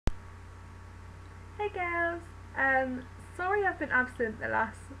girls, sorry I've been absent the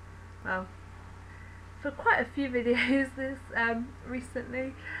last, well, for quite a few videos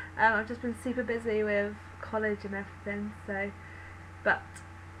recently. I've just been super busy with college and everything, so, but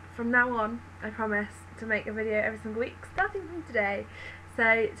from now on I promise to make a video every single week starting from today.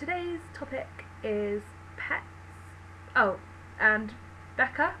 So today's topic is pets, oh, and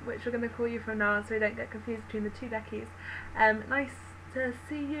Becca, which we're going to call you from now on so we don't get confused between the two Beckys. Nice to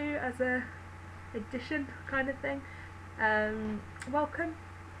see you as a addition kind of thing. Welcome.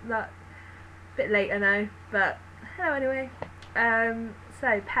 That bit late I know, but hello anyway.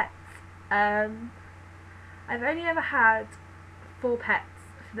 So pets. I've only ever had 4 pets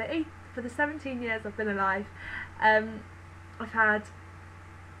for the 17 years I've been alive. I've had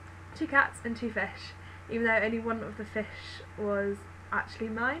 2 cats and 2 fish, even though only one of the fish was actually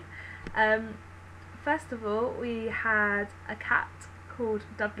mine. First of all, we had a cat called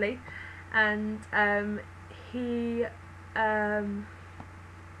Dudley, and he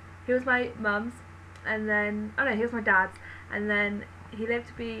was my mum's, and then he was my dad's, and then he lived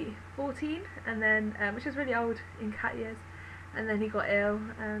to be 14, and then which is really old in cat years, and then he got ill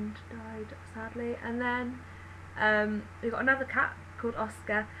and died sadly. And then we got another cat called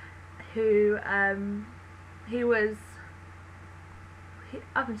Oscar, who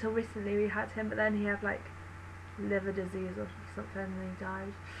up until recently we had him, but then he had like liver disease or something and he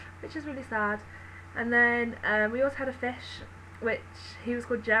died, which is really sad. And then we also had a fish, which he was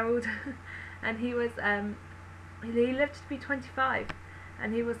called Gerald, and he lived to be 25,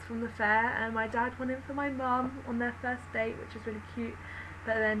 and he was from the fair, and my dad won him for my mum on their first date, which is really cute,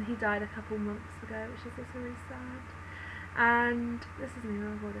 but then he died a couple months ago, which is also really sad. And this isn't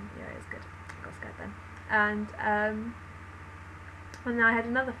even recording. Yeah, it's good. I got scared then. And then I had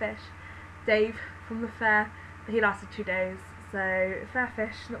another fish, Dave, from the fair, but he lasted 2 days, so fair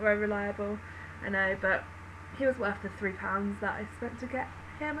fish, not very reliable, I know, but he was worth the £3 that I spent to get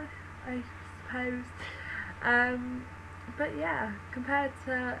him, I suppose. But yeah, compared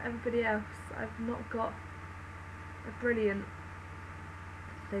to everybody else, I've not got a brilliant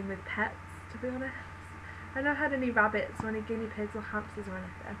thing with pets, to be honest. I've never had any rabbits or any guinea pigs or hamsters or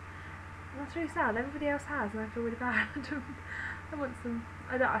anything. And that's really sad. Everybody else has, and I feel really bad. I want some.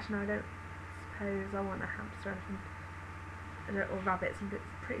 I don't suppose I want a hamster or anything. Or rabbits. I'm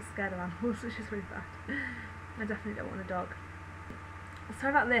pretty scared of animals, which is really bad. I definitely don't want a dog.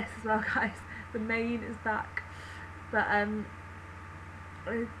 Sorry about this as well, guys. The mane is back, but I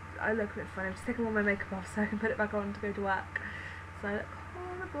look a bit funny. I'm just taking all my makeup off so I can put it back on to go to work. So I look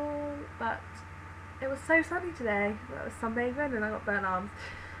horrible, but it was so sunny today. I was sunbathing and I got burnt arms,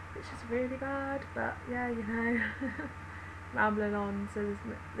 which is really bad, but yeah, you know. Rambling on, so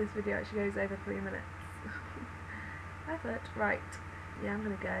this video actually goes over 3 minutes. Effort. Right, yeah, I'm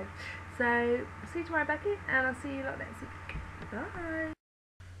gonna go. So, see you tomorrow, Becky, and I'll see you lot next week. Bye!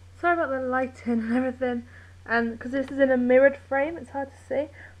 Sorry about the lighting and everything, because this is in a mirrored frame, it's hard to see,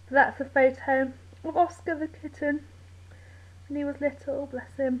 but that's a photo of Oscar the kitten, when he was little,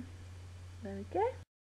 bless him. There we go.